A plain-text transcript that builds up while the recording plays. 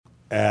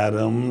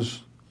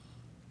Adams,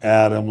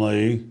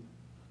 Adamley,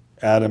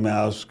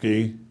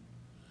 Adamowski,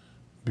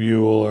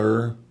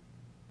 Bueller,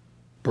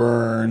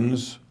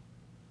 Burns,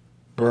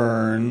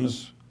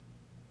 Burns,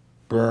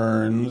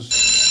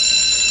 Burns.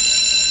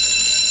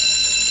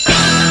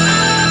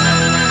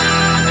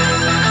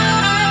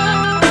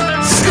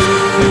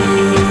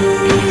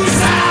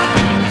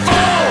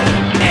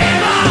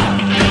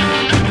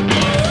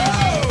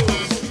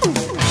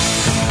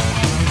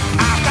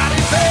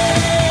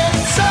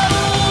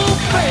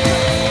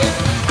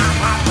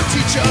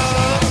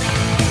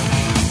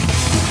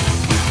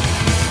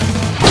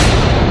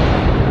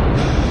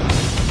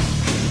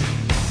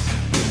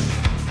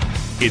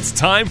 It's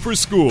time for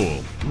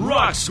school,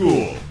 Rock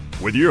School,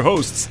 with your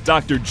hosts,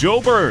 Dr.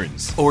 Joe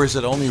Burns. Or is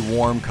it only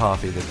warm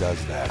coffee that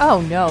does that? Oh,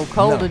 no.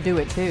 Cold would do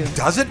it, too.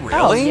 Does it really?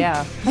 Oh,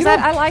 yeah. Because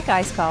I like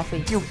iced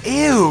coffee.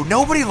 Ew,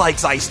 nobody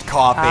likes iced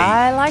coffee.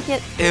 I like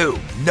it. Ew,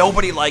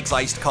 nobody likes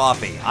iced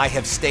coffee. I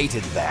have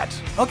stated that.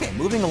 Okay,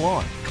 moving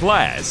along.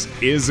 Class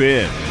is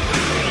in.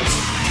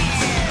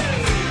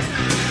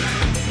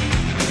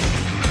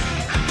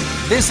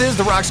 This is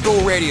the Rock School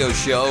Radio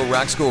Show,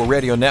 Rock School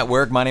Radio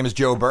Network. My name is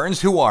Joe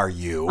Burns. Who are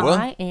you?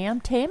 I am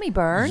Tammy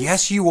Burns.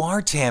 Yes, you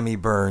are Tammy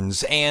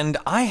Burns. And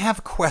I have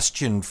a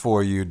question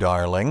for you,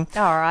 darling.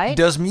 All right.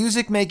 Does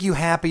music make you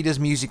happy? Does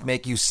music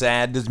make you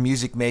sad? Does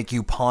music make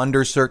you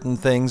ponder certain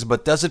things?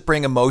 But does it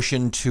bring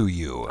emotion to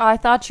you? I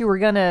thought you were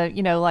going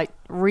to, like,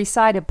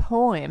 recite a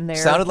poem there.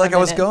 Sounded like I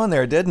was going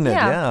there, didn't it?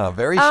 Yeah,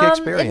 very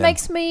Shakespearean. It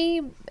makes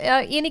me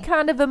any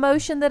kind of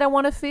emotion that I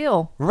want to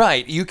feel.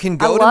 Right. You can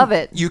go I love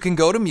it. You can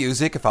go to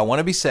music. If I want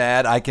to be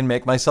sad, I can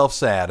make myself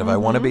sad. If I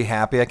want to be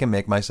happy, I can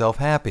make myself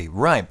happy.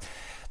 Right.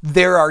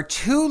 There are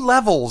two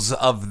levels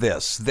of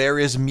this. There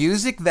is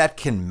music that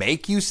can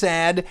make you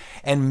sad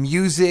and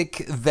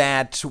music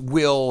that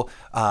will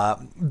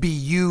be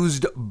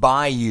used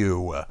by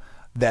you.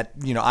 That,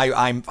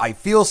 I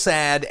feel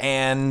sad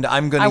and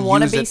I'm going to use it. I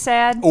want to be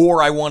sad.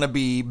 Or I want to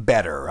be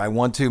better. I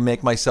want to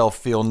make myself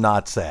feel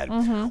not sad.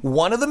 Mm-hmm.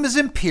 One of them is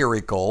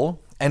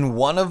empirical and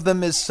one of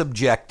them is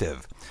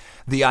subjective.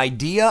 The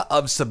idea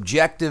of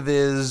subjective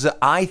is,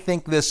 I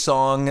think this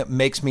song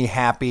makes me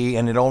happy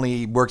and it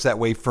only works that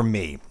way for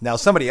me. Now,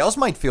 somebody else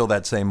might feel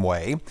that same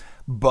way,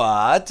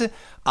 but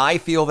I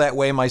feel that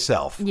way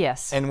myself.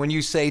 Yes. And when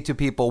you say to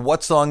people,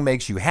 what song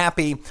makes you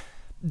happy,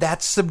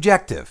 that's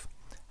subjective.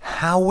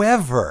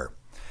 However,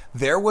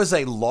 there was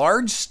a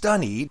large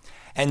study,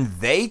 and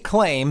they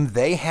claim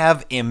they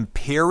have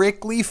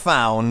empirically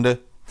found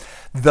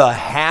the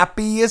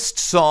happiest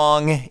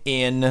song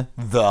in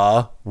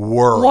the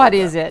world. What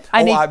is it?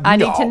 I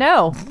need to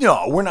know.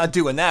 No, we're not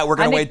doing that. We're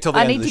going to wait till the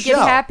end of the show. I need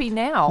to get happy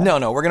now.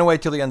 No, we're going to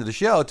wait till the end of the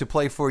show to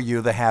play for you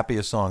the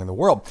happiest song in the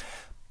world.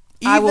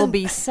 I will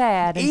be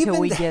sad until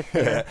we get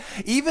there.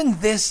 Even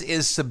this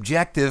is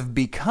subjective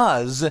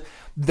because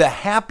the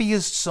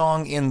happiest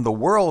song in the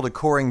world,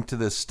 according to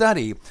this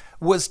study,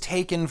 was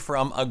taken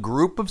from a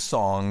group of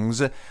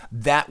songs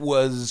that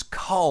was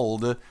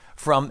culled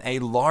from a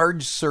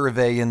large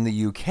survey in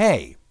the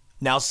UK.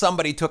 Now,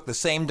 somebody took the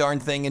same darn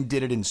thing and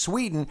did it in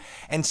Sweden,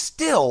 and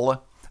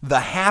still, the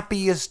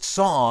happiest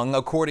song,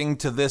 according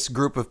to this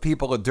group of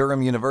people at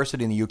Durham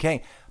University in the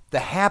UK, the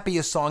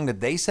happiest song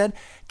that they said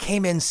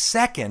came in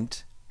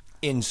second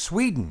in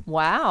Sweden.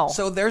 Wow.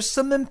 So there's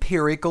some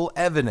empirical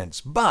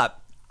evidence.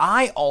 But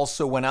I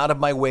also went out of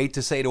my way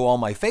to say to all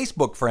my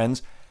Facebook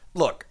friends,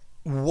 look,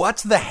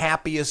 what's the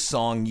happiest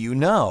song you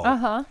know?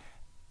 Uh-huh.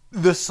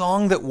 The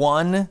song that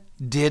won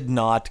did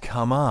not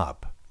come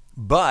up.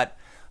 But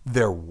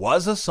there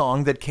was a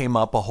song that came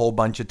up a whole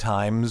bunch of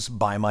times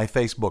by my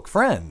Facebook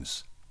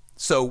friends.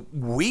 So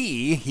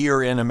we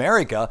here in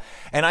America,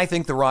 and I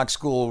think the Rock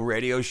School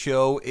Radio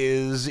Show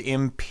is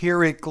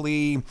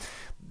empirically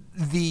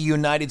the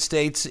United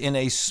States in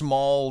a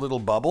small little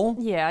bubble.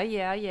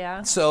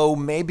 Yeah. So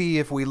maybe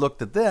if we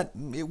looked at that,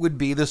 it would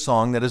be the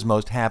song that is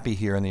most happy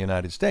here in the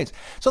United States.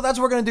 So that's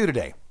what we're going to do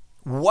today.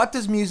 What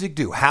does music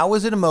do? How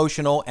is it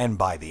emotional? And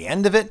by the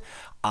end of it,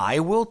 I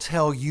will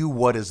tell you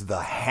what is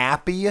the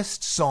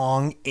happiest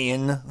song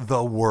in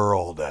the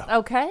world.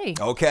 Okay.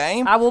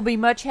 Okay? I will be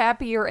much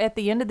happier at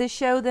the end of this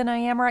show than I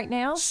am right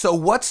now. So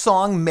what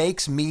song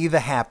makes me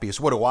the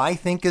happiest? What do I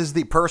think is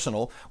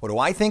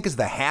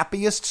the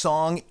happiest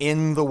song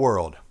in the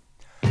world?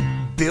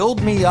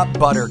 Build Me Up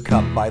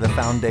Buttercup by the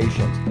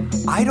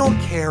Foundations. I don't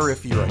care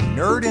if you're a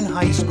nerd in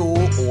high school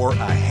or a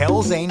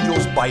Hells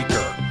Angels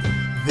biker.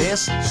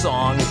 This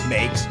song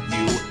makes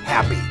you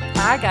happy.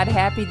 I got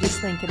happy just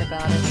thinking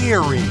about it.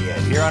 Period.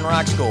 Here on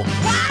Rock School.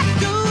 Why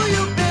do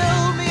you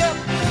build me up,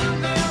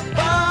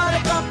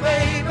 buttercup,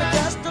 baby,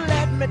 just to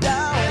let me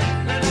down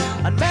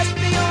and mess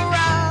me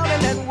around,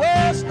 and then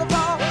worst of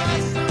all,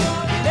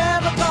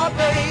 never thought,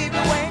 baby,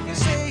 when you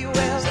say you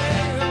will,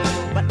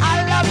 but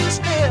I love you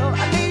still.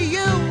 I need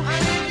you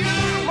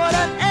more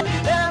than ever.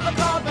 Never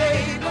thought,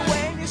 baby,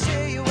 when you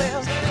say you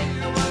will,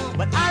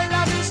 but I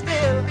love you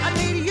still. I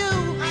need you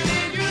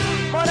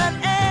more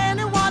than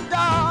anyone,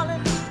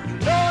 darling. You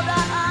know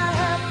that I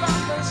have from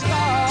the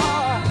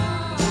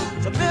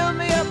start. So build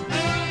me up.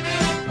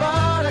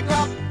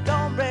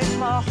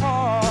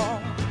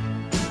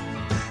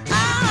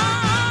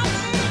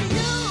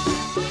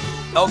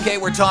 Okay,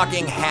 we're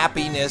talking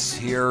happiness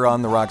here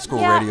on the Rock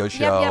School Radio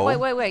Show. Yeah, wait.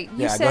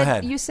 Go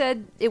ahead. You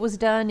said it was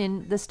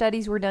the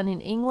studies were done in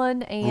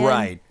England and...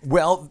 Right.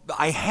 Well,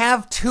 I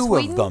have two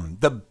Sweden? of them.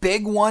 The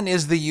big one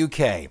is the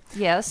UK.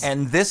 Yes.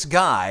 And this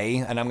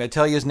guy, and I'm going to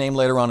tell you his name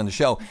later on in the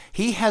show,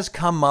 he has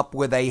come up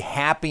with a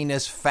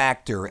happiness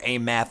factor, a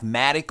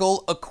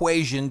mathematical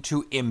equation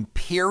to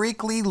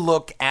empirically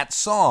look at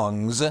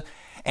songs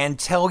and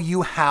tell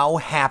you how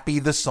happy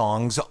the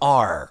songs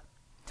are.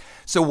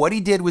 So what he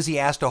did was he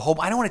asked I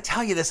don't want to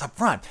tell you this up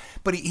front,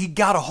 but he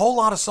got a whole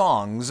lot of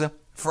songs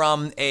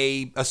from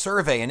a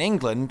survey in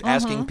England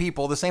asking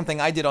people the same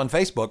thing I did on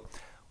Facebook.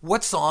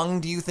 What song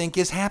do you think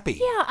is happy?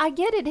 Yeah, I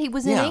get it. He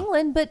was in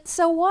England, but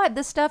so what?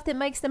 The stuff that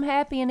makes them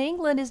happy in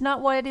England is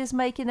not what is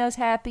making us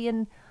happy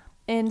in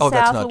South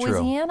that's not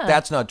Louisiana. True.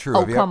 That's not true.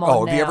 Oh, come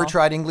on have you ever now.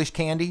 tried English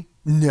candy?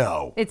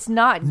 No. It's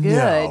not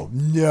good.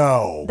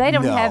 No. They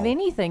don't have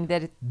anything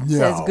that is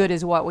as good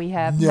as what we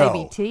have.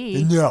 Maybe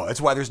tea. No. That's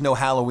why there's no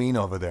Halloween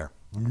over there.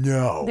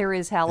 No. There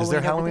is Halloween. Is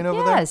there Halloween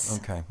over Yes.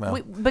 there? Okay.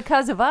 Well.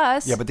 Because of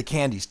us. Yeah, but the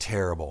candy's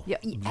terrible. Yeah,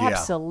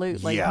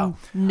 absolutely. Yeah.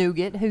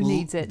 Nougat. Who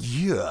needs it?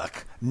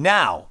 Yuck.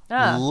 Now,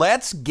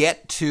 let's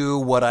get to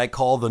what I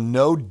call the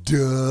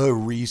no-duh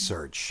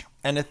research.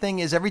 And the thing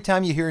is, every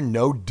time you hear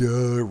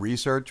no-duh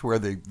research where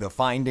the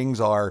findings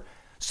are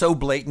so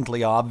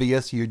blatantly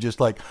obvious, you're just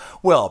like,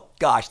 well,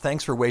 gosh,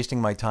 thanks for wasting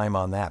my time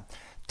on that.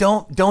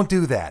 Don't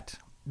do that.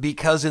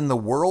 Because in the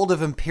world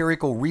of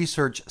empirical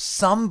research,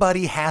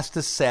 somebody has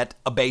to set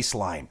a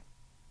baseline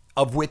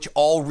of which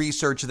all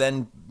research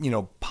then,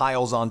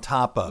 piles on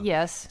top of.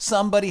 Yes.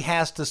 Somebody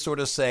has to sort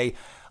of say,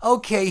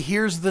 okay,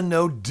 here's the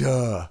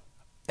no-duh,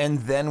 and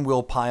then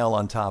we'll pile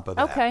on top of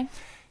that. Okay.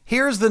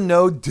 Here's the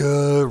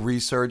no-duh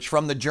research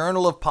from the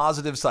Journal of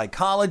Positive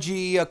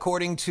Psychology.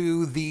 According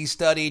to the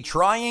study,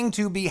 Trying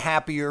to Be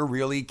Happier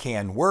Really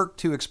Can Work,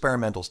 2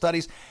 experimental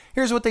studies.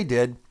 Here's what they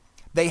did.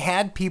 They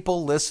had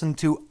people listen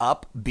to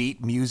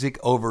upbeat music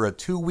over a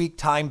 2-week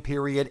time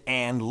period,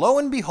 and lo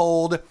and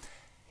behold,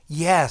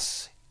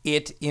 yes,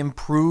 it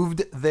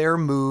improved their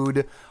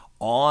mood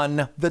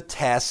on the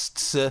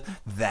tests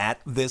that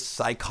this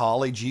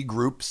psychology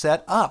group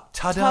set up.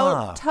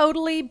 Ta-da!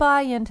 Totally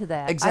buy into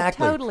that.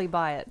 Exactly. I totally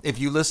buy it. If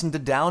you listen to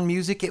down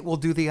music, it will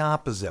do the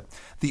opposite.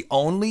 The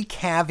only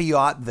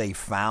caveat they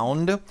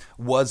found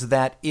was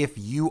that if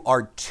you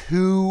are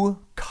too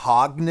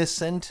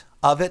cognizant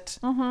of it,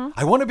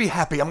 I want to be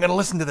happy, I'm going to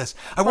listen to this.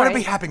 I want to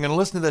be happy, I'm going to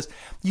listen to this.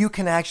 You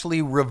can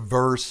actually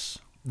reverse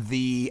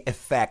the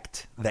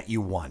effect that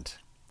you want.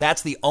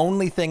 That's the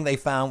only thing they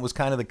found was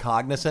kind of the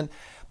cognizant.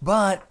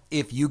 But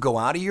if you go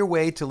out of your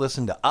way to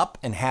listen to up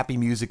and happy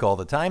music all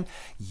the time,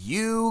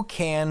 you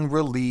can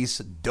release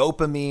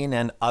dopamine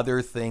and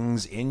other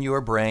things in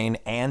your brain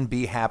and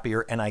be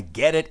happier. And I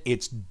get it,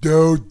 it's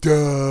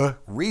duh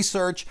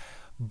research,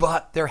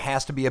 but there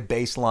has to be a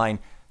baseline.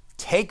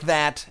 Take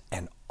that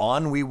and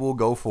on we will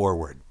go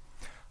forward.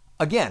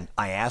 Again,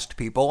 I asked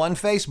people on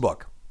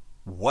Facebook,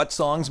 what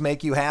songs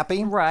make you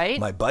happy? Right.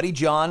 My buddy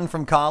John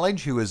from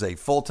college, who is a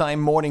full-time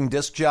morning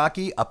disc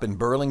jockey up in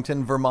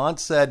Burlington, Vermont,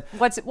 said...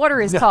 What are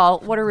his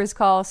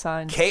call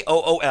signs?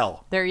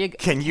 KOOL. There you go.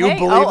 Can you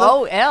believe it?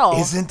 KOOL.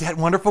 Isn't that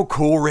wonderful?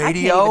 Cool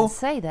radio. I can't even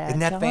say that.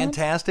 Isn't that John?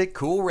 fantastic?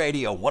 Cool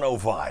radio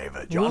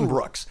 105. John Ooh.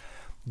 Brooks.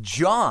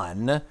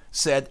 John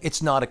said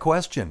it's not a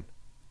question.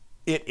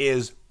 It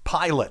is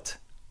pilot.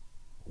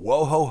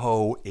 Whoa ho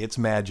ho, it's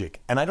magic.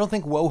 And I don't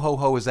think whoa ho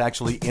ho is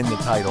actually in the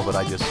title, but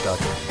I just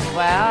stuck it.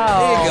 Wow.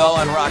 There you go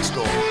on Rock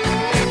School.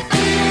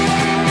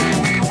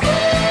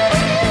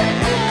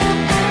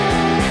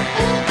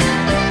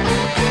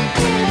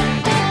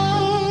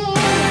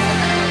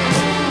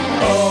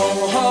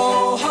 Ho,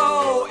 ho,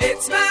 ho,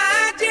 it's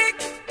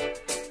magic.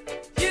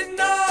 You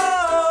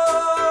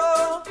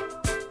know,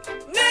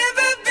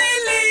 never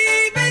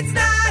believe it's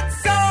not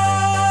so.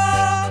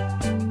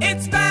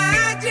 It's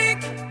magic.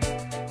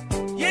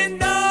 You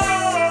know,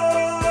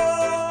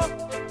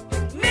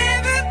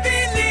 never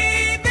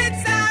believe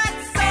it's not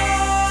so.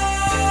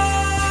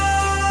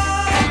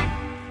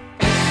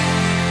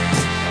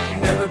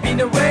 Never been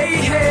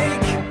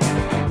awake,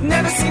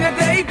 never seen a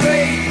day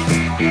break.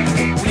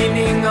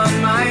 Leaning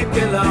on my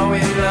pillow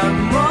in the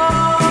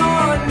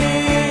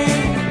morning,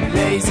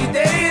 lazy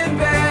day in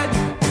bed,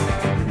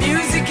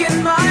 music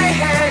in my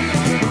head,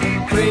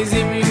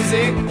 crazy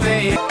music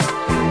playing.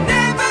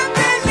 Never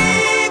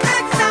believe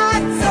it's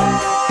not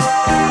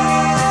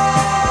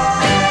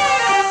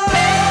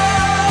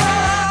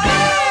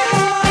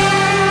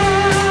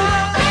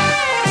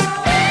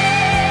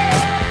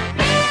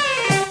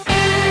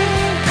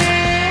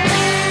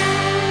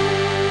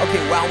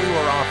Okay, while we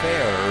were off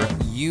air,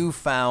 you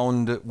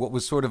found what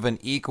was sort of an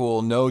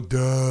equal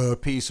no-duh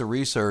piece of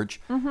research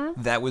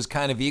that was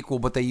kind of equal,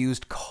 but they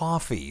used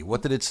coffee.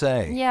 What did it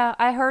say? Yeah,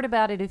 I heard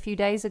about it a few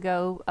days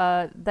ago.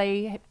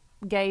 They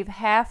gave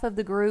half of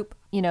the group,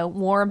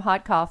 warm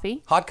hot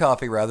coffee. Hot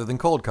coffee rather than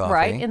cold coffee.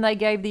 Right, and they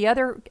gave the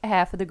other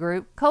half of the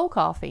group cold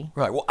coffee.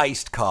 Right, well,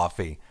 iced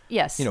coffee.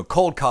 Yes.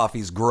 Cold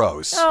coffee's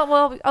gross. Oh,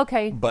 well,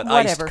 okay, But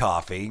whatever. iced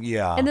coffee,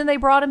 yeah. And then they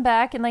brought them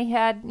back, and they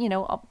had,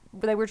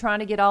 they were trying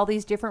to get all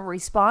these different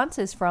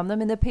responses from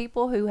them, and the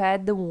people who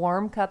had the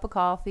warm cup of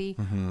coffee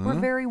were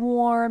very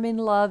warm and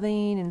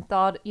loving and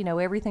thought,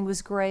 everything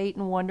was great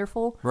and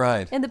wonderful.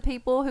 Right. And the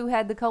people who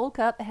had the cold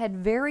cup had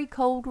very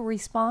cold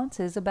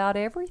responses about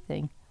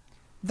everything.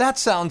 That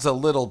sounds a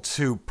little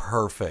too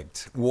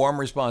perfect. Warm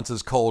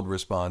responses, cold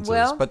responses.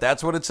 Well, but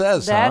that's what it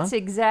says, That's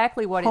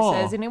exactly what it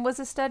says. And it was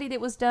a study that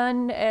was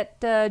done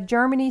at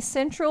Germany's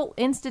Central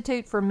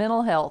Institute for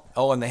Mental Health.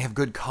 Oh, and they have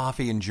good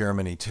coffee in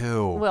Germany,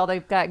 too. Well,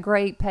 they've got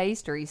great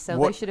pastries, so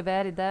they should have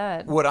added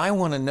that. What I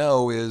want to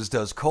know is,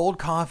 does cold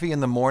coffee in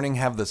the morning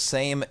have the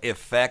same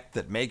effect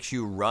that makes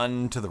you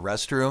run to the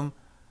restroom?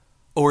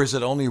 Or is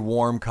it only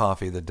warm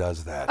coffee that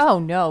does that? Oh,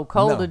 no.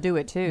 Cold will do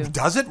it, too.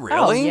 Does it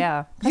really? Oh,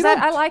 yeah. Because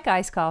I like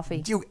iced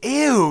coffee.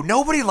 Ew,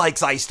 nobody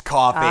likes iced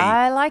coffee.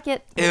 I like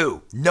it.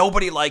 Ew,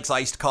 nobody likes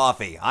iced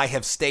coffee. I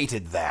have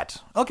stated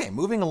that. Okay,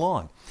 moving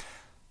along.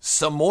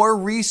 Some more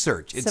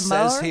research. It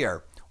says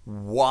here,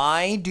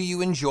 why do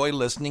you enjoy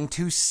listening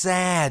to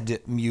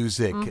sad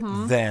music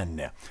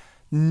then?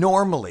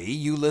 Normally,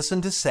 you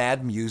listen to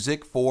sad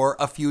music for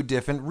a few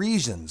different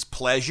reasons: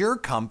 pleasure,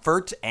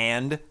 comfort,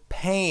 and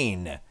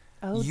pain.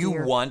 Oh, you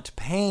dear. want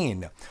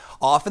pain.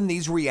 Often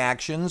these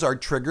reactions are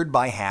triggered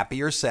by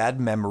happy or sad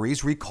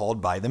memories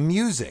recalled by the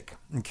music.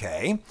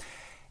 Okay?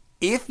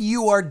 If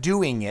you are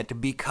doing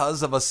it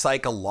because of a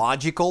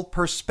psychological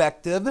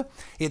perspective,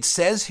 it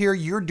says here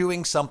you're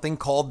doing something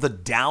called the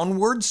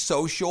downward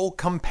social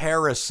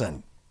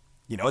comparison.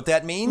 You know what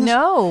that means?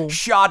 No.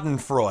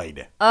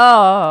 Schadenfreude.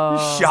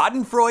 Oh.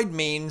 Schadenfreude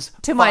means...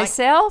 To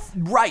myself?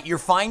 Right. You're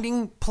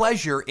finding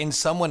pleasure in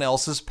someone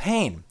else's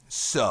pain.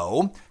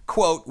 So,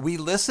 quote, we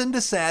listen to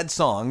sad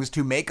songs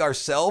to make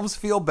ourselves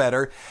feel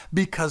better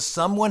because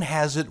someone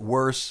has it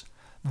worse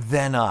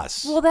than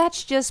us. Well,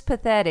 that's just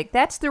pathetic.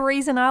 That's the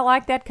reason I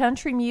like that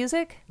country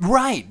music.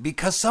 Right,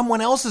 because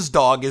someone else's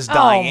dog is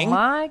dying. Oh,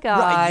 my gosh.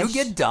 Right, you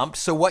get dumped,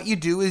 so what you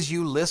do is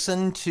you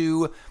listen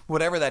to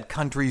whatever that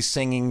country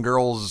singing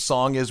girl's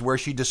song is where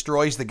she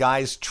destroys the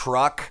guy's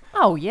truck.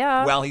 Oh,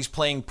 yeah. While he's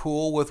playing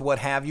pool with what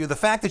have you. The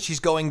fact that she's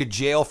going to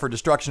jail for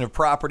destruction of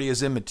property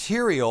is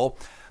immaterial,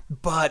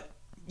 but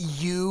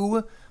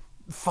you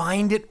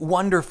find it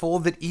wonderful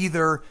that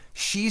either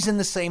she's in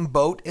the same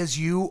boat as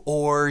you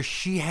or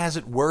she has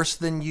it worse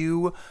than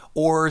you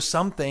or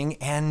something,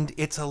 and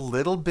it's a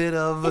little bit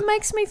of... It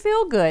makes me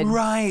feel good.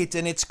 Right,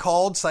 and it's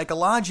called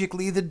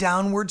psychologically the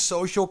downward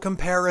social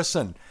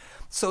comparison.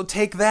 So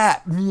take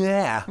that.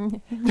 Yeah.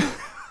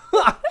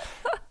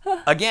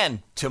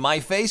 Again, to my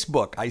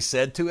Facebook, I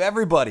said to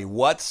everybody,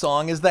 what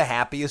song is the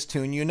happiest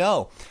tune you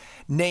know?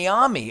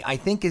 Naomi, I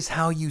think is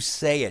how you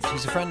say it.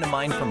 She's a friend of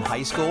mine from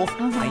high school.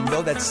 I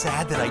know that's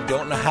sad that I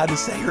don't know how to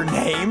say her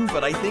name,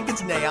 but I think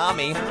it's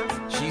Naomi.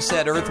 She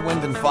said Earth,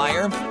 Wind, and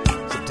Fire,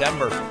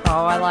 September.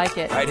 Oh, I like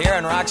it. Right here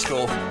on Rock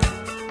School.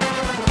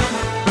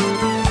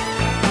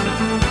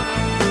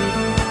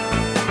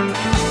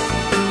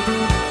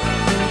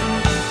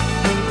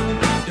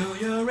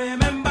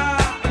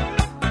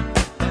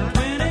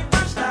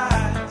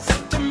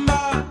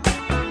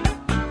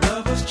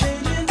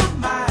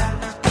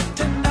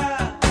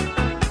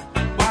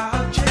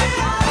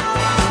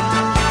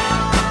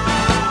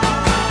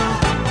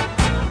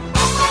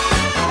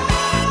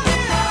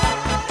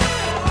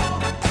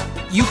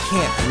 You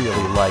can't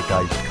really like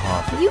iced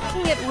coffee. You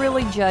can't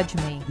really judge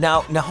me.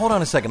 Now hold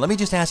on a second. Let me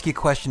just ask you a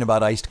question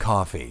about iced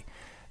coffee.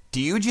 Do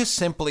you just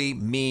simply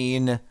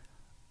mean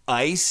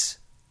ice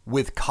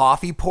with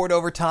coffee poured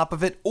over top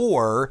of it?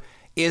 Or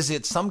is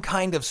it some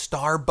kind of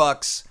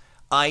Starbucks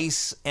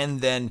ice and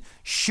then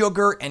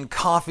sugar and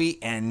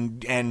coffee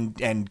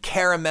and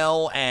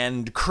caramel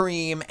and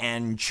cream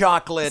and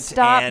chocolate?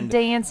 Stop and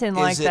dancing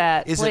like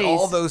that, Is please. it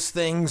all those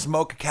things,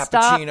 mocha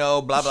Stop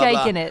cappuccino, blah, blah,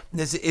 blah? shaking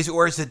it.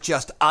 Or is it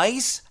just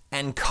ice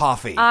and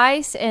coffee?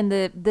 Ice and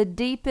the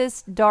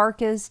deepest,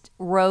 darkest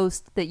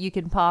roast that you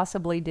can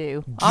possibly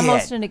do.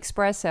 Almost an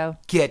espresso.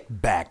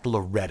 Get back,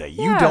 Loretta.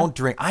 You Yeah. don't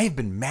drink. I have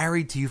been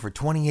married to you for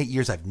 28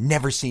 years. I've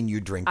never seen you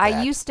drink that.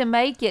 I used to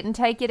make it and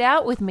take it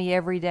out with me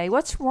every day.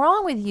 What's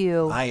wrong with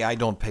you? I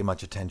don't pay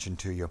much attention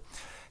to you.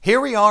 Here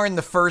we are in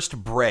the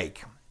first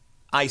break.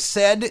 I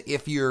said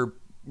if you're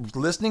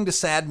listening to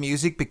sad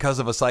music because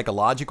of a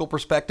psychological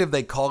perspective,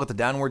 they call it the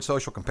downward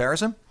social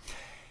comparison.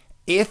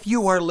 If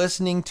you are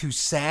listening to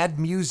sad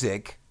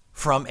music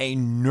from a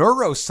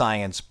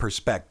neuroscience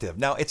perspective,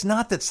 now it's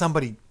not that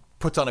somebody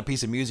puts on a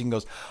piece of music and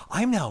goes,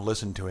 I'm now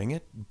listening to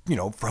it,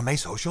 from a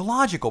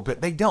sociological,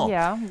 but they don't.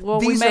 Yeah, well,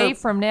 we may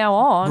from now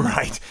on.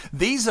 Right.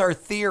 These are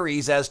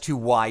theories as to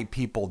why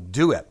people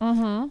do it.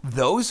 Mm-hmm.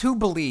 Those who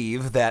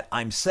believe that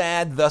I'm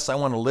sad, thus I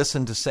want to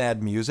listen to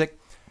sad music,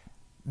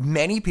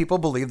 many people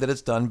believe that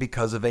it's done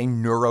because of a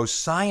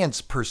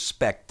neuroscience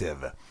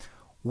perspective.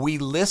 We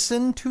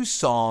listen to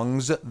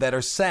songs that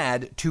are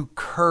sad to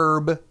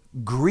curb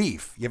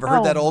grief. You ever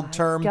heard that old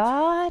term?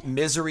 God.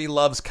 Misery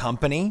loves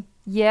company.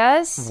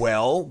 Yes.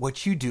 Well,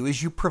 what you do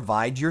is you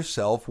provide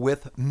yourself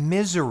with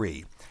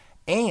misery.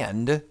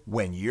 And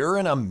when you're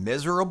in a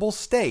miserable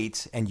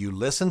state and you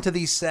listen to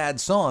these sad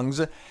songs,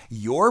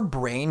 your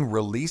brain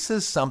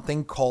releases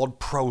something called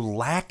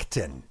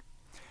prolactin.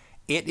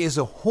 It is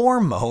a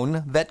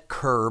hormone that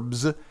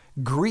curbs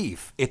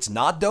grief. It's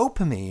not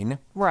dopamine.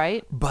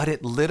 Right. But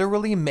it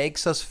literally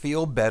makes us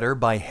feel better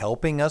by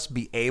helping us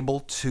be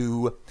able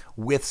to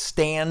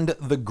withstand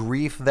the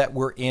grief that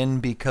we're in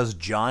because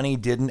Johnny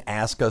didn't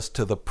ask us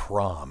to the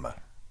prom.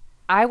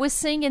 I was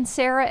singing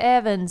Sarah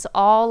Evans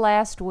all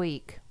last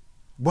week.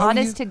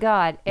 Honest to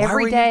God.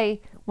 Every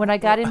day when I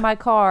got in my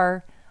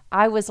car,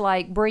 I was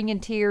like bringing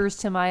tears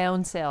to my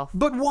own self.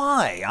 But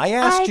why? I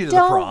asked you to the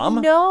prom.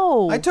 I don't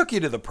know. I took you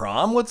to the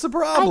prom. What's the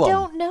problem? I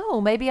don't know.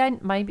 Maybe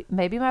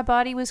my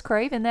body was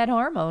craving that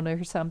hormone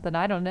or something.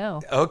 I don't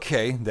know.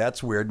 Okay,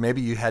 that's weird.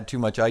 Maybe you had too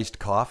much iced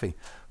coffee.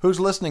 Who's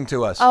listening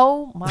to us?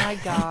 Oh, my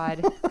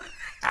God.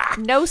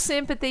 No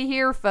sympathy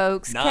here,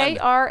 folks. None.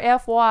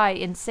 KRFY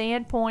in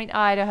Sandpoint,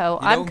 Idaho.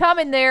 I'm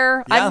coming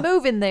there. Yeah. I'm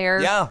moving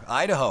there. Yeah,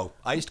 Idaho.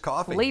 Iced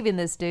coffee. Leaving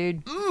this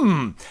dude.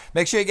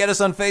 Make sure you get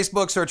us on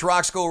Facebook, search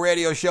Rock School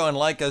Radio Show, and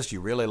like us. You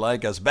really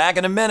like us. Back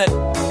in a minute.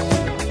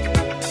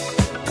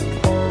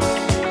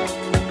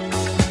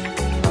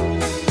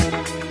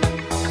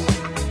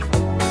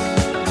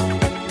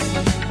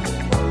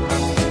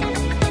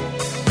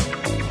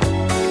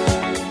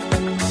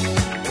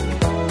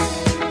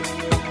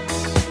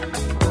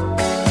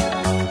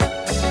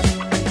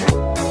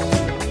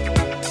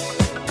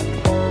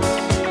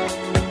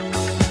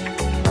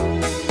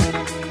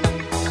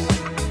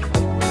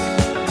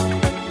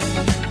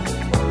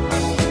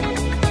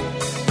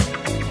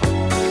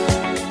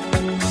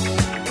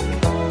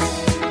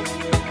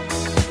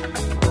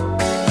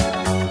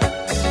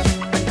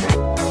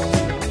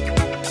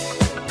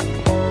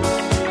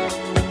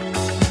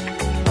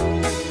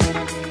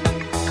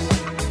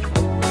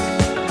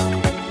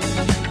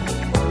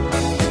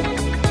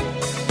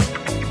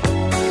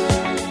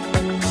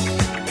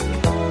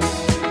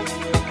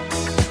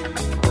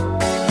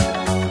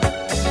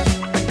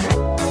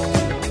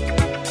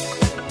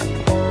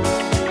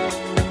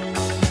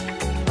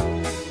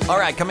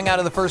 Coming out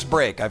of the first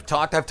break, I've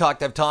talked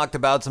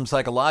about some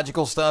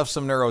psychological stuff,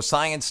 some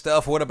neuroscience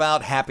stuff. What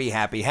about happy,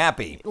 happy,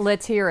 happy?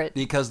 Let's hear it.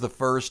 Because the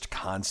first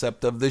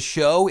concept of the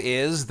show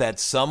is that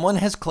someone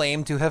has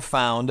claimed to have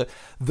found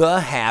the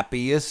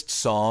happiest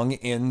song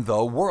in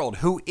the world.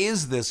 Who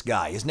is this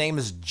guy? His name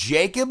is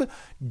Jacob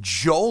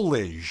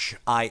Jolij,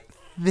 I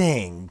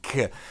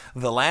think.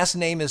 The last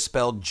name is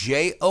spelled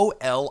Jolij.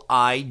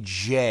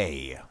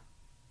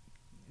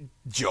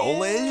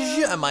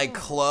 Jolij? Am I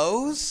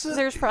close?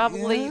 There's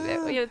probably,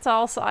 it's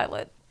all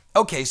silent.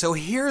 Okay, so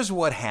here's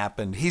what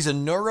happened. He's a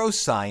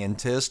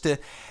neuroscientist,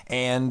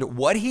 and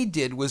what he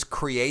did was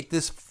create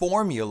this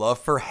formula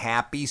for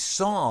happy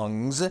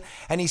songs,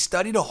 and he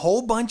studied a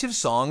whole bunch of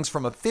songs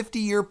from a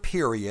 50-year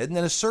period, and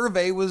then a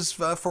survey was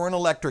for an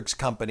electrics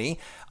company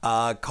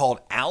called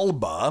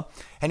Alba,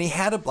 and he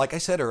had, like I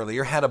said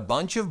earlier, had a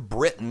bunch of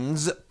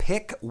Britons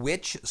pick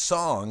which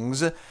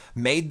songs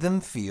made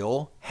them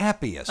feel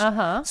happiest.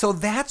 So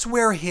that's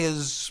where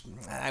his,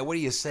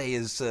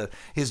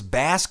 his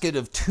basket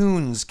of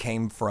tunes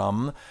came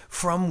from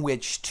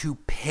which to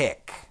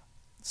pick.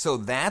 So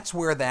that's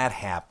where that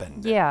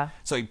happened. Yeah.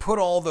 So he put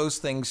all those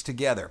things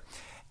together.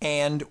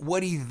 And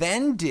what he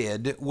then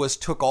did was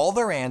took all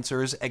their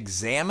answers,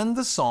 examined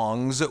the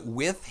songs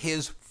with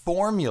his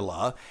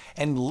formula,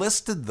 and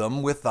listed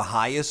them with the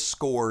highest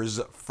scores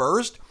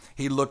first.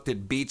 He looked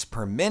at beats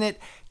per minute,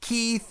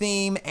 key,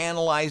 theme,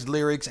 analyzed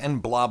lyrics,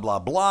 and blah, blah,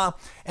 blah,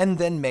 and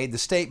then made the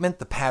statement.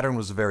 The pattern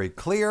was very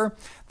clear.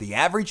 The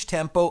average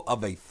tempo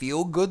of a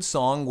feel-good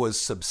song was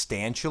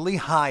substantially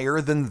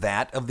higher than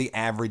that of the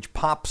average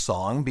pop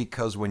song,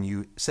 because when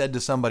you said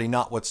to somebody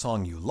not what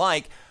song you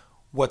like,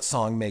 what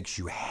song makes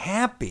you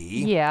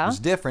happy, was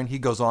different. He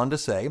goes on to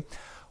say,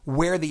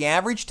 where the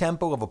average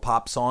tempo of a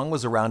pop song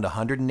was around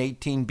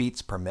 118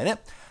 beats per minute,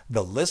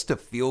 the list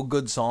of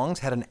feel-good songs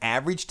had an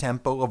average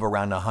tempo of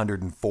around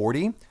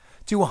 140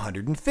 to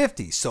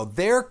 150. So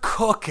they're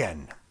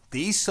cooking.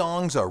 These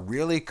songs are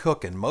really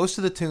cooking. Most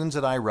of the tunes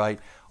that I write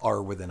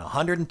are within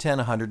 110,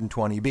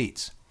 120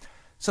 beats.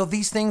 So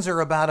these things are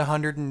about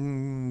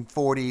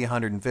 140,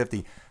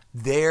 150.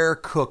 They're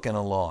cooking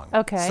along.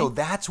 Okay. So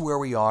that's where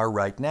we are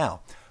right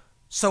now.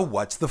 So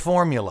what's the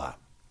formula?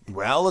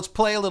 Well, let's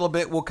play a little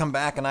bit. We'll come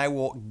back and I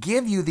will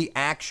give you the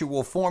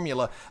actual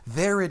formula.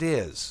 There it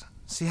is.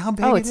 See how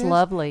big it is? Oh, it's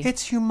lovely.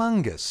 It's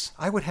humongous.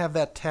 I would have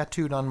that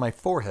tattooed on my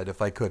forehead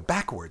if I could,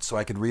 backwards, so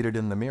I could read it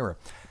in the mirror.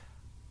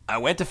 I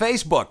went to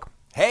Facebook.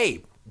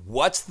 Hey,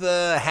 what's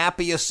the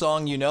happiest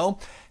song you know?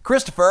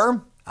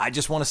 Christopher, I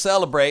just want to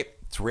celebrate.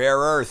 It's Rare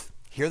Earth.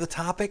 Hear the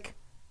topic?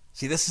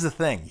 See, this is the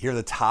thing. Hear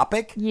the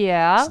topic?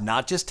 Yeah. It's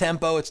not just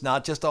tempo. It's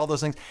not just all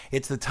those things.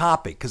 It's the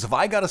topic. Because if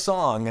I got a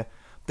song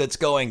that's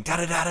going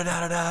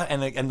da-da-da-da-da-da,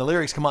 and the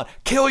lyrics come on,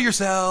 kill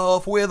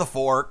yourself with a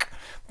fork,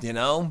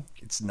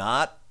 it's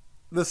not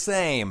the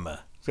same.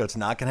 So it's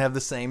not going to have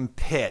the same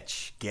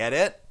pitch. Get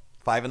it?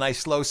 Five a nice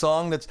slow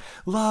song that's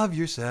love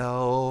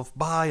yourself,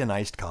 buy an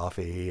iced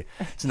coffee.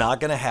 It's not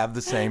going to have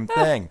the same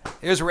thing.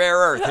 Here's Rare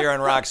Earth here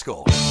on Rock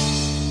School.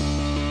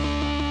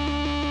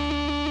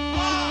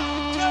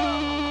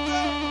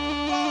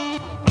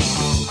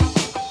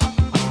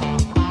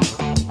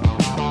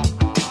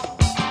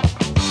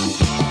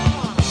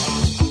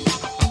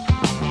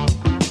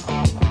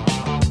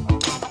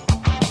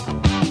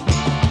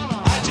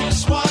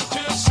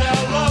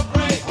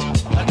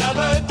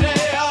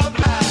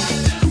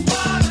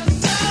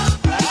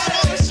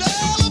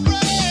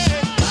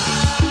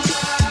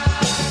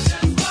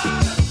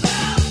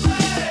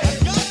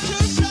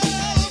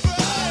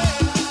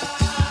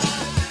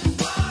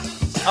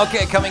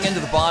 Okay, coming into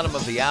the bottom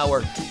of the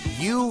hour,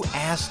 you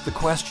asked the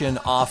question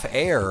off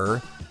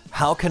air,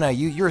 how can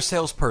you're a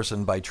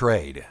salesperson by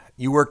trade.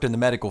 You worked in the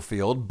medical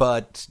field,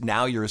 but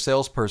now you're a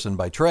salesperson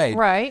by trade.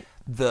 Right.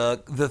 The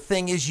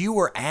thing is, you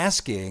were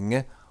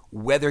asking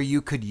whether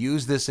you could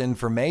use this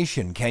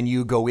information. Can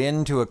you go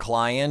into a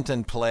client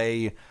and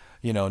play,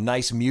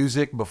 nice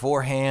music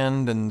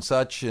beforehand and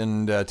such,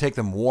 and take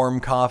them warm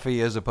coffee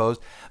as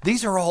opposed?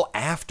 These are all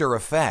after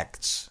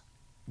effects.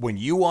 When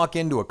you walk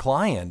into a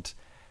client,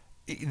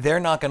 they're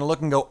not going to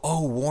look and go,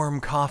 oh,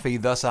 warm coffee,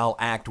 thus I'll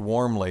act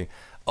warmly.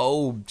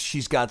 Oh,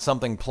 she's got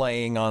something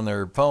playing on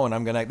their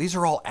phone. These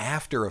are all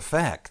after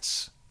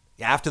effects.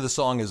 After the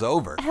song is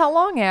over. How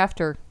long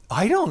after?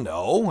 I don't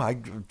know.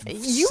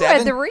 You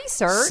had the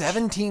research.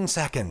 17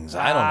 seconds.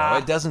 I don't know.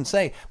 It doesn't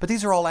say. But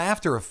these are all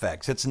after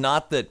effects. It's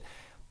not that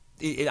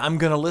I'm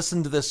going to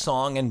listen to this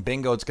song and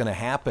bingo, it's going to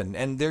happen.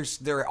 And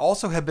there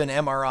also have been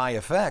MRI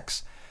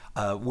effects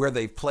where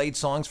they've played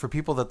songs for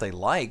people that they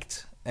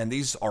liked. And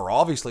these are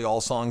obviously all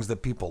songs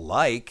that people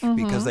like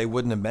because they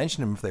wouldn't have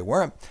mentioned them if they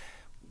weren't.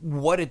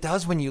 What it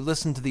does when you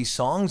listen to these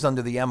songs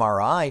under the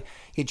MRI,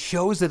 it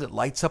shows that it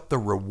lights up the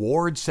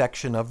reward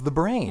section of the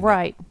brain.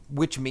 Right.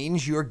 Which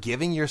means you're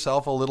giving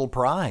yourself a little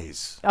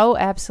prize. Oh,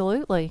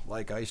 absolutely.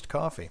 Like iced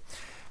coffee.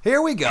 Here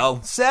we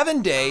go.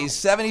 7 days,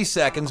 70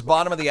 seconds,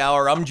 bottom of the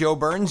hour. I'm Joe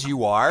Burns.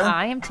 You are?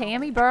 I am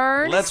Tammy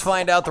Burns. Let's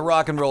find out the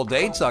rock and roll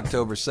dates.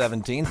 October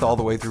 17th all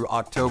the way through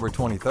October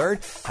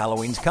 23rd.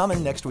 Halloween's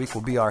coming. Next week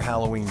will be our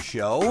Halloween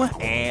show.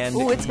 And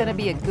ooh, it's going to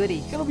be a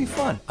goodie. It'll be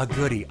fun. A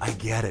goodie. I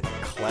get it.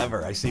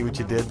 Clever. I see what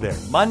you did there.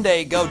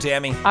 Monday. Go,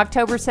 Tammy.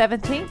 October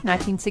 17th,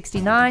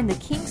 1969, the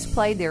Kinks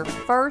played their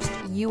first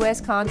U.S.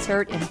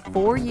 concert in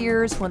 4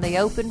 years when they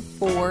opened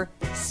for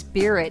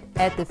Spirit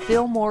at the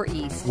Fillmore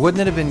East.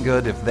 Wouldn't it have been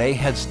good if they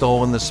had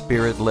stolen the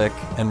Spirit lick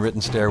and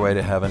written Stairway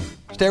to Heaven?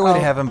 Stairway to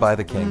Heaven by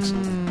the Kinks.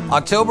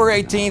 October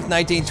 18th,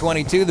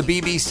 1922, the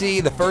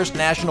BBC, the first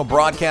national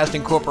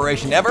broadcasting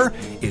corporation ever,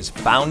 is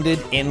founded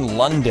in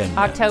London.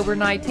 October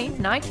 19th,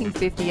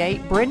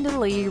 1958, Brenda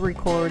Lee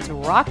records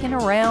Rockin'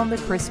 Around the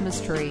Christmas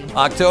Tree.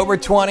 October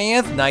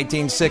 20th,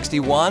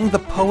 1961, the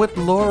poet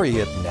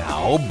laureate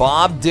now,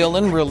 Bob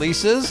Dylan,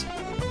 releases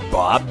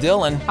Bob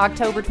Dylan.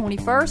 October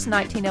 21st,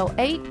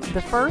 1908,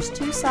 the first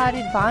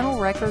two-sided vinyl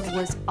record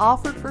was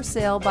offered for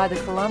sale by the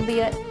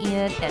Columbia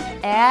in an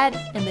ad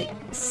in the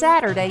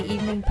Saturday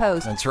Evening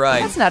Post. That's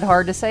right. That's not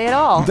hard to say at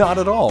all. Not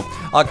at all.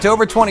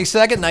 October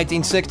 22nd,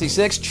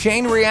 1966,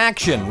 Chain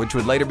Reaction, which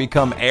would later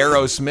become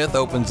Aerosmith,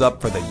 opens up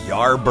for the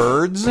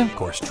Yardbirds. Of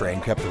course,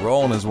 Train Kept a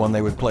Rollin' is one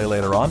they would play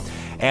later on.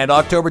 And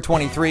October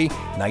 23,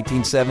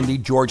 1970,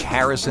 George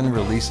Harrison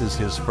releases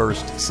his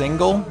first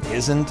single,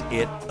 Isn't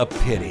It a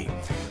Pity?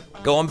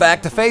 Going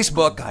back to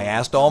Facebook, I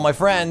asked all my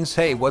friends,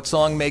 hey, what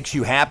song makes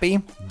you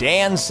happy?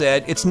 Dan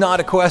said, it's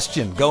not a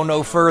question, go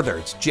no further.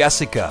 It's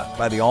Jessica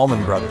by the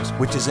Allman Brothers,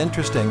 which is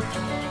interesting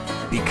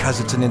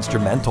because it's an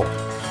instrumental.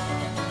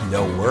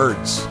 No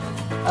words.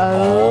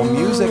 All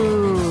music.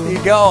 There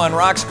you go on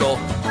Rock School.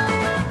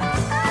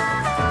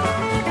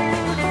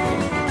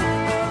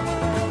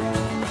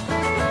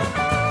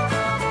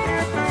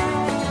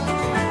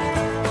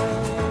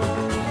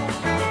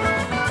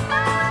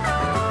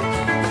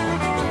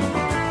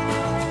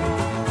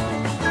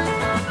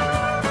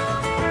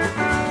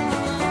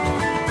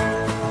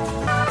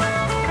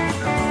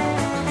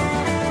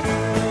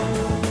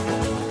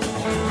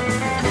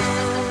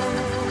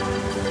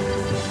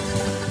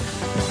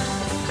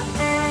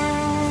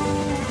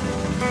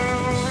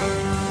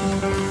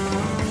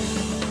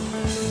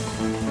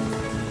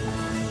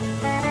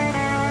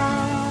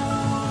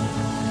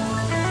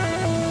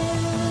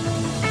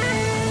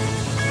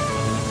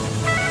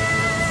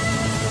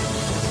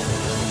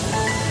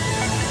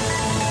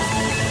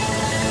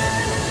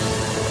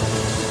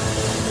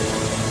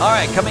 All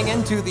right, coming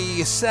into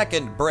the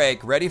second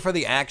break, ready for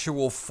the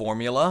actual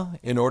formula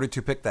in order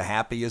to pick the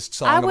happiest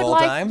song of all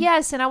time?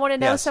 Yes, and I want to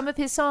know some of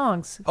his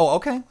songs. Oh,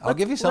 okay. I'll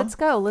give you some. Let's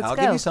go. I'll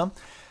give you some.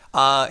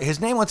 His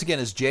name, once again,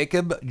 is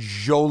Jacob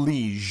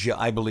Jolige,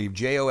 I believe,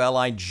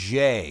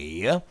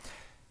 Jolij.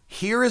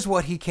 Here is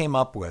what he came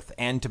up with.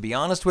 And to be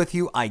honest with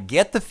you, I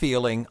get the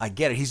feeling, I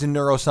get it. He's a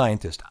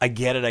neuroscientist. I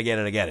get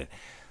it.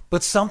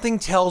 But something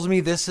tells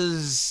me this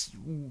is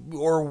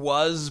or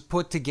was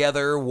put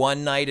together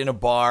one night in a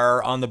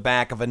bar on the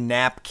back of a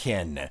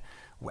napkin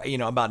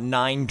about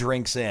 9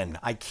 drinks in.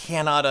 I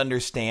cannot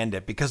understand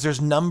it because there's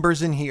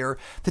numbers in here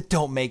that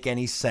don't make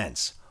any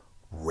sense.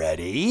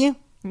 Ready?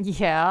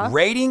 Yeah.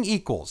 Rating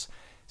equals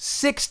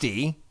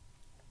 60.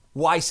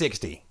 Why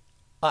 60?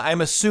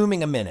 I'm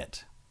assuming a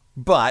minute,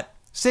 but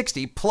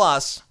 60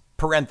 plus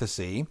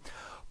parenthesis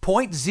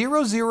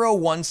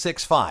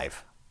 0.00165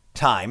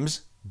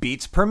 times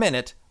beats per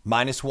minute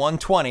minus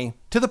 120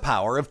 to the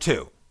power of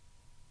 2.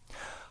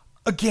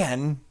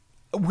 Again,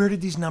 where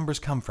did these numbers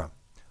come from?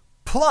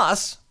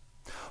 Plus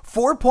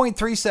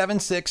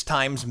 4.376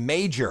 times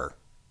major.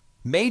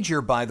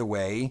 Major, by the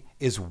way,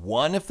 is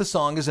 1 if the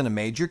song is in a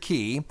major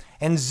key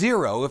and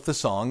 0 if the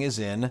song is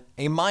in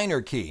a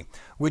minor key,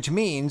 which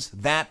means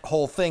that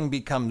whole thing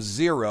becomes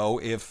 0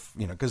 if,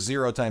 because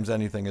 0 times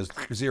anything is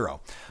 0.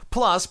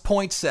 Plus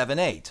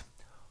 0.78.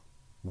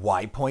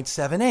 Why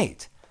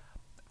 0.78?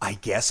 I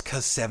guess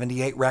because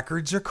 78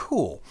 records are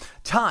cool.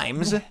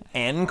 Times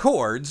n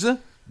chords,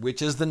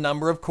 which is the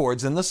number of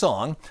chords in the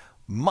song,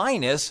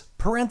 minus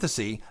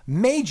parenthesis,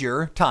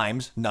 major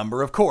times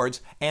number of chords,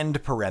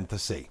 end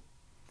parenthesis.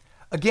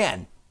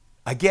 Again,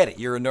 I get it.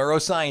 You're a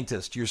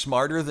neuroscientist. You're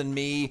smarter than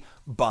me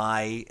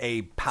by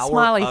a power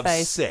Smiley of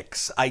face.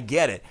 6. I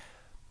get it.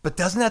 But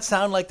doesn't that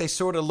sound like they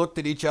sort of looked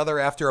at each other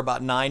after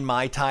about 9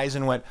 Mai Tais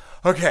and went,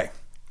 okay,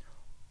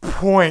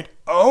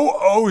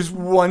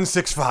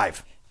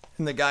 0.00165.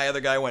 And the other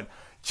guy went,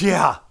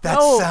 yeah,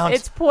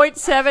 it's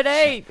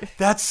 0.78.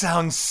 That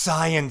sounds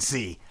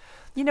science-y.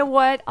 You know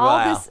what?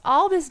 Wow.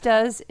 All this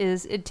does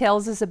is it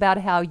tells us about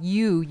how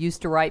you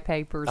used to write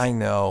papers. I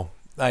know.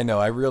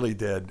 I really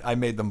did. I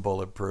made them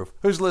bulletproof.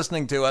 Who's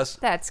listening to us?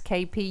 That's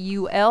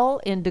KPUL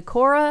in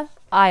Decorah,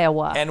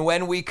 Iowa. And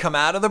when we come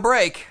out of the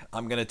break,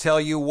 I'm going to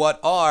tell you what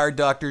are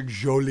Dr.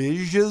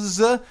 Jolige's,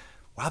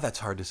 wow, that's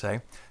hard to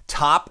say,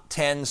 top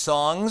 10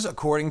 songs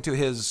according to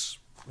his,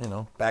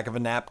 back of a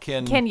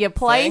napkin. Can you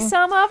play thing.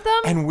 some of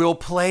them? And we'll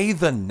play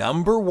the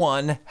number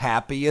 1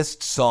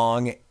 happiest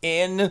song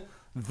in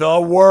the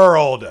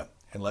world.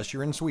 Unless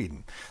you're in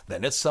Sweden.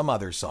 Then it's some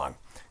other song.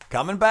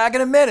 Coming back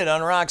in a minute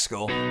on Rock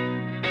School.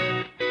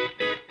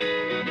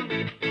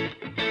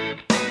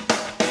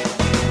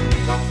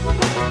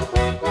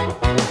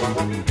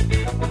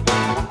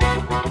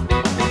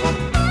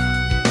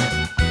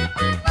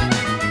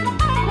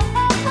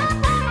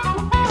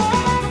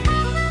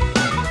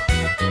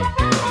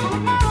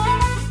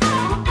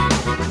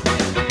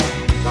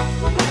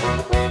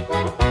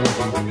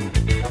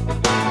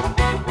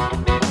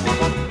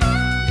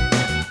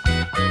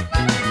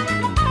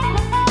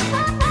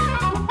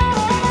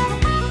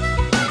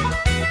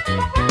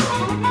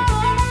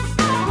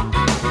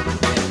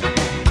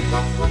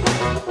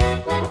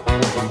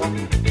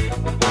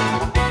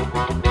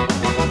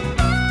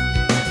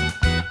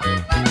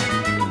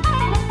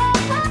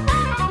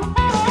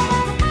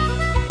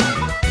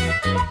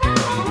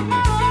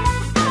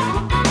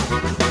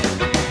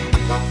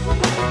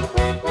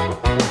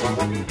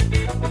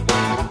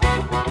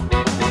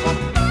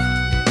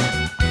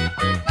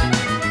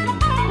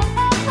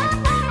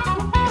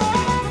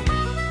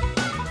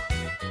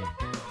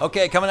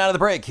 Okay, coming out of the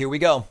break, here we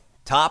go.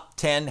 Top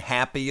 10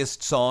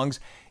 happiest songs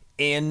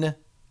in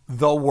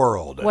the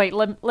world. Wait,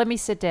 let me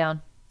sit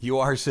down. You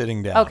are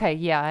sitting down. Okay,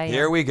 yeah, I am.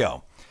 Here we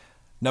go.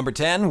 Number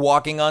 10,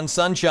 Walking on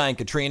Sunshine,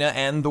 Katrina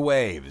and the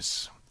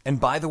Waves. And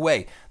by the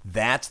way,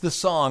 that's the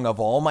song of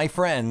all my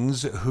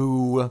friends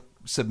who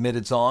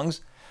submitted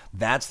songs.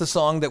 That's the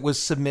song that was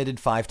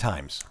submitted 5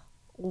 times.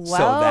 Wow.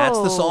 So that's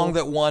the song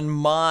that won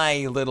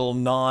my little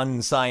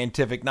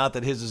non-scientific, not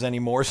that his is any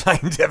more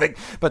scientific,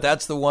 but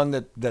that's the one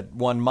that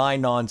won my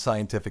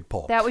non-scientific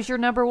poll. That was your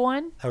number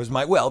 1? That was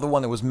the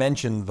one that was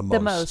mentioned the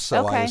most.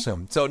 So okay. I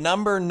assume. So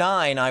number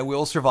 9, I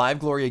Will Survive,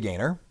 Gloria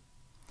Gaynor.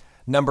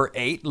 Number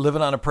 8,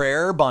 Living on a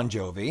Prayer, Bon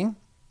Jovi,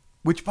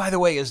 which, by the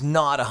way, is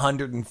not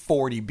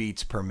 140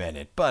 beats per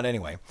minute. But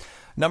anyway.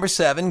 Number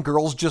 7,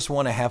 Girls Just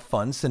Want to Have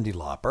Fun, Cyndi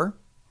Lauper.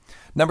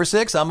 Number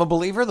 6, I'm a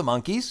Believer, The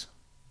Monkees.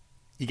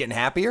 You getting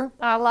happier?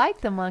 I like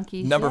the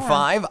Monkees. Number yeah.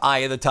 5, Eye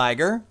of the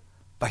Tiger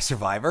by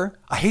Survivor.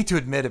 I hate to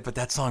admit it, but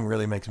that song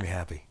really makes me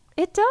happy.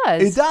 It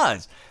does. It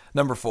does.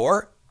 Number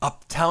 4,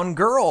 Uptown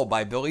Girl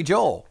by Billy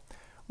Joel,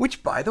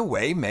 which, by the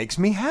way, makes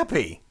me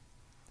happy.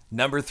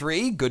 Number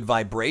 3, Good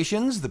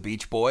Vibrations, The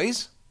Beach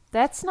Boys.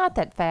 That's not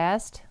that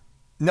fast.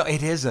 No,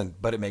 it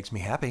isn't, but it makes me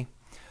happy.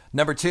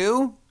 Number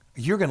 2,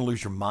 you're going to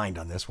lose your mind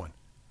on this one.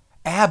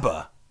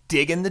 ABBA,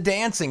 Diggin' the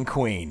Dancing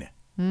Queen.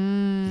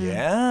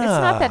 Yeah.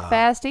 It's not that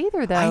fast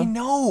either, though. I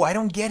know. I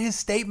don't get his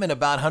statement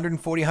about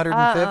 140,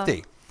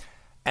 150.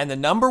 And the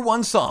number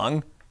 1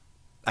 song,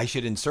 I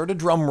should insert a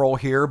drum roll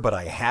here, but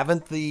I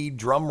haven't the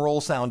drum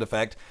roll sound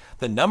effect.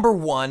 The number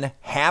 1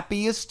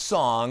 happiest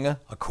song,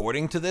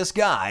 according to this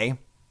guy,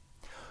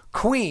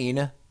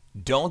 Queen,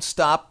 Don't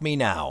Stop Me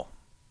Now.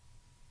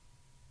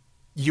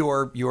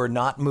 You're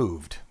not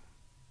moved.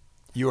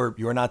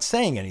 You're not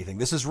saying anything.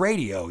 This is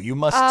radio. You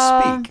must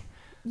speak.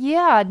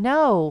 Yeah,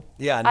 no.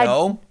 Yeah,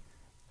 no.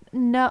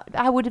 No,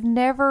 I would have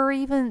never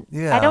even.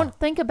 Yeah. I don't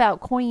think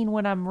about Queen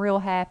when I'm real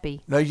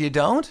happy. No, you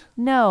don't?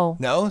 No.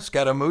 No?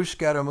 Scaramouche.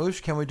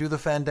 Can we do the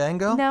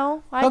fandango?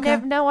 No, I Okay.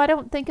 never. No, I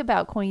don't think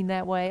about Queen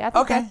that way. I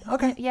think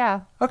Okay.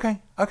 Yeah.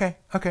 Okay.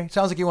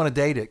 Sounds like you want to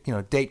date it.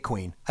 Date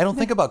Queen. I don't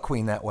think about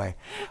Queen that way.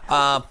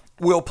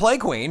 We'll play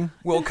Queen.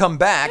 We'll come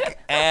back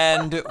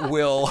and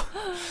we'll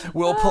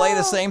play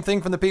the same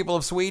thing from the people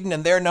of Sweden,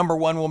 and their number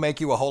one will make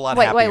you a whole lot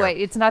happier. Wait.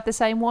 It's not the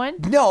same one?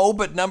 No,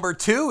 but number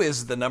 2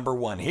 is the number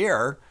one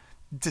here.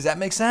 Does that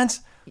make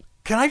sense?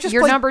 Can I just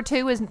Your play? number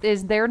 2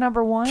 is their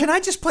number 1? Can I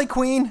just play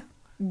Queen?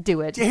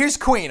 Do it. Here's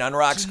Queen on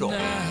Rock School.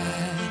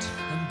 Tonight,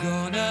 I'm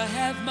gonna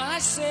have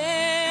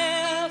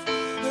myself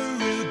a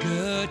real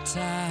good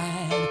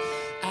time.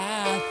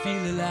 I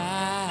feel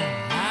alive.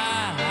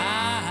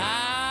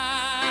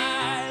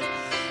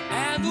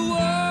 And the world,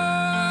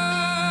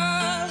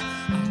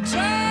 I'm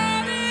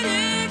turning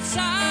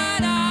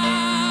inside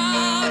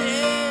out.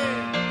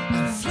 Yeah.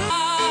 I'm flying.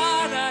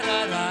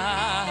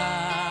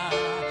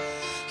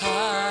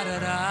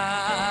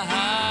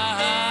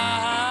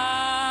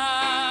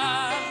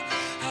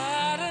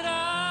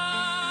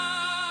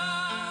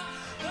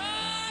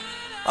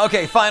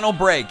 Okay, final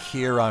break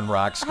here on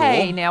Rock School.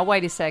 Hey, now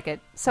wait a second.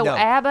 So No.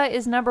 ABBA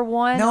is number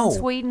 1 No. on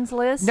Sweden's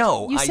list?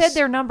 No, You I said s-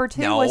 their number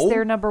 2 No. was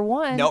their number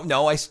 1. No,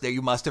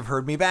 you must have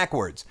heard me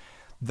backwards.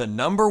 The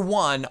number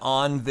 1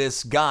 on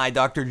this guy,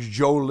 Dr.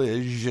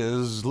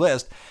 Jolij's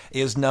list,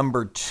 is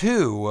number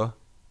 2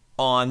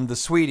 on the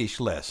Swedish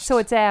list. So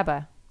it's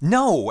ABBA.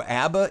 No,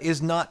 ABBA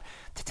is not.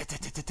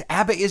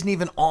 ABBA isn't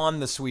even on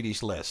the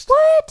Swedish list.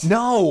 What?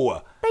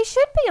 No. They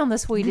should be on the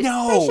Swedish.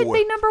 No. They should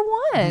be number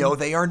 1. No,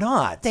 they are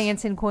not.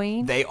 Dancing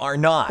Queen. They are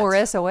not. Or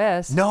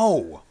SOS.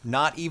 No,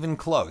 not even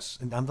close.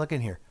 I'm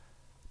looking here.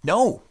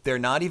 No, they're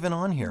not even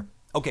on here.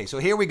 Okay, so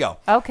here we go.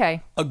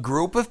 Okay. A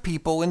group of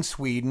people in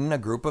Sweden, a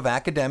group of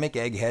academic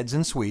eggheads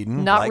in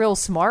Sweden. Not real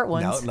smart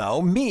ones. No,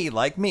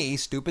 like me,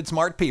 stupid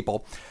smart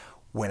people,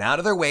 went out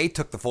of their way,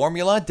 took the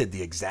formula, did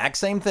the exact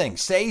same thing.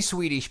 Say,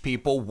 Swedish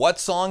people, what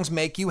songs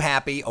make you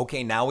happy?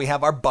 Okay, now we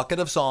have our bucket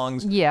of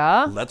songs.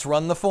 Yeah. Let's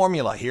run the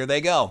formula. Here they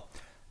go.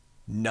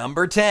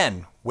 Number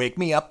 10, Wake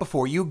Me Up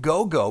Before You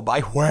Go by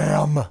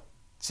Wham!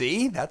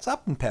 See, that's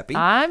up and peppy.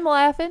 I'm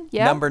laughing.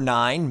 Yeah. Number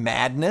 9,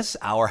 Madness,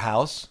 Our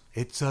House.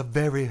 It's a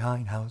very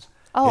fine house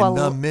Oh, in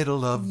the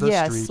middle of the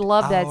yes, street.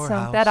 love that Our song.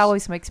 house. That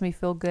always makes me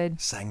feel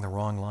good. Sang the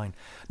wrong line.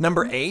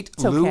 Number 8,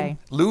 It's okay.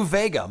 Lou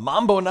Vega,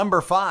 Mambo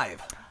number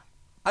 5.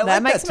 I That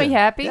like makes me tune.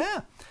 happy.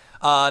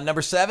 Yeah.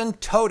 Number 7,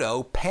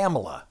 Toto,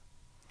 Pamela.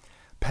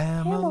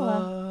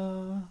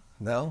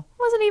 No?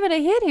 Wasn't even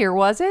a hit here,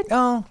 was it?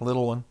 Oh,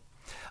 little one.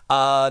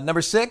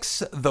 Number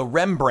 6, The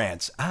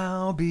Rembrandts.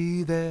 I'll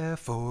be there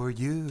for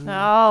you.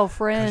 Oh, 'Cause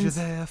Friends. you're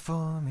there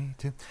for me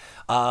too.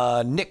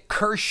 Nick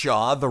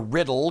Kershaw, The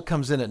Riddle,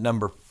 comes in at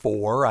number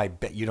 4. I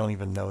bet you don't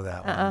even know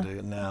that one, do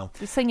you? No.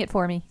 Just sing it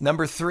for me.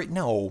 Number 3,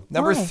 no.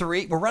 Number Why?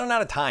 3, we're running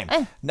out of time.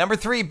 Number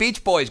 3,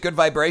 Beach Boys, Good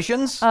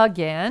Vibrations.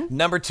 Again.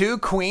 Number 2,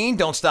 Queen,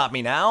 Don't Stop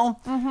Me Now.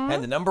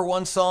 And the number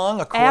 1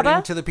 song, according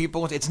ABBA? to the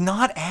people, it's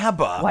not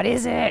ABBA. What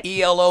is it?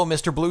 ELO,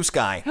 Mr. Blue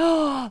Sky.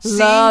 See?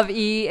 Love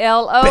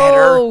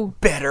ELO.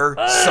 Better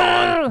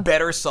song.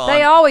 Better song.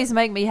 They always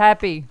make me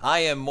happy. I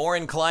am more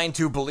inclined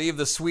to believe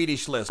the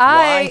Swedish list. I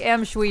Why?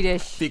 am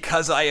Swedish.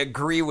 Because I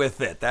agree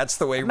with it. That's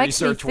the way It makes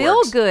me research feel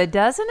works. good,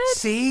 doesn't it?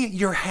 See,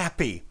 you're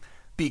happy.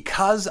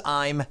 Because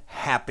I'm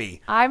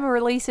happy. I'm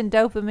releasing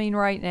dopamine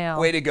right now.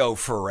 Way to go,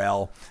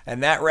 Pharrell.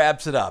 And that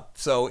wraps it up.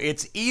 So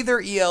it's either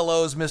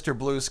ELO's Mr.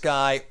 Blue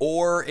Sky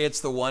or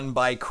it's the one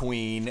by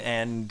Queen.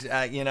 And,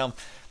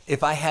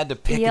 if I had to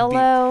pick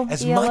ELO,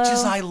 as ELO. much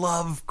as I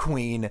love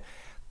Queen,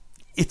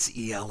 it's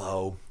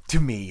ELO. To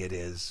me, it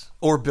is.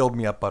 Or Build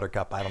Me Up,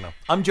 Buttercup. I don't know.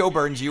 I'm Joe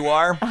Burns. You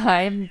are?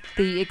 I'm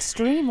the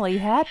extremely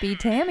happy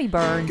Tammy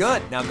Burns.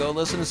 Good. Now go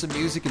listen to some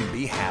music and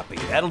be happy.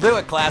 That'll do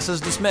it. Class is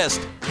dismissed.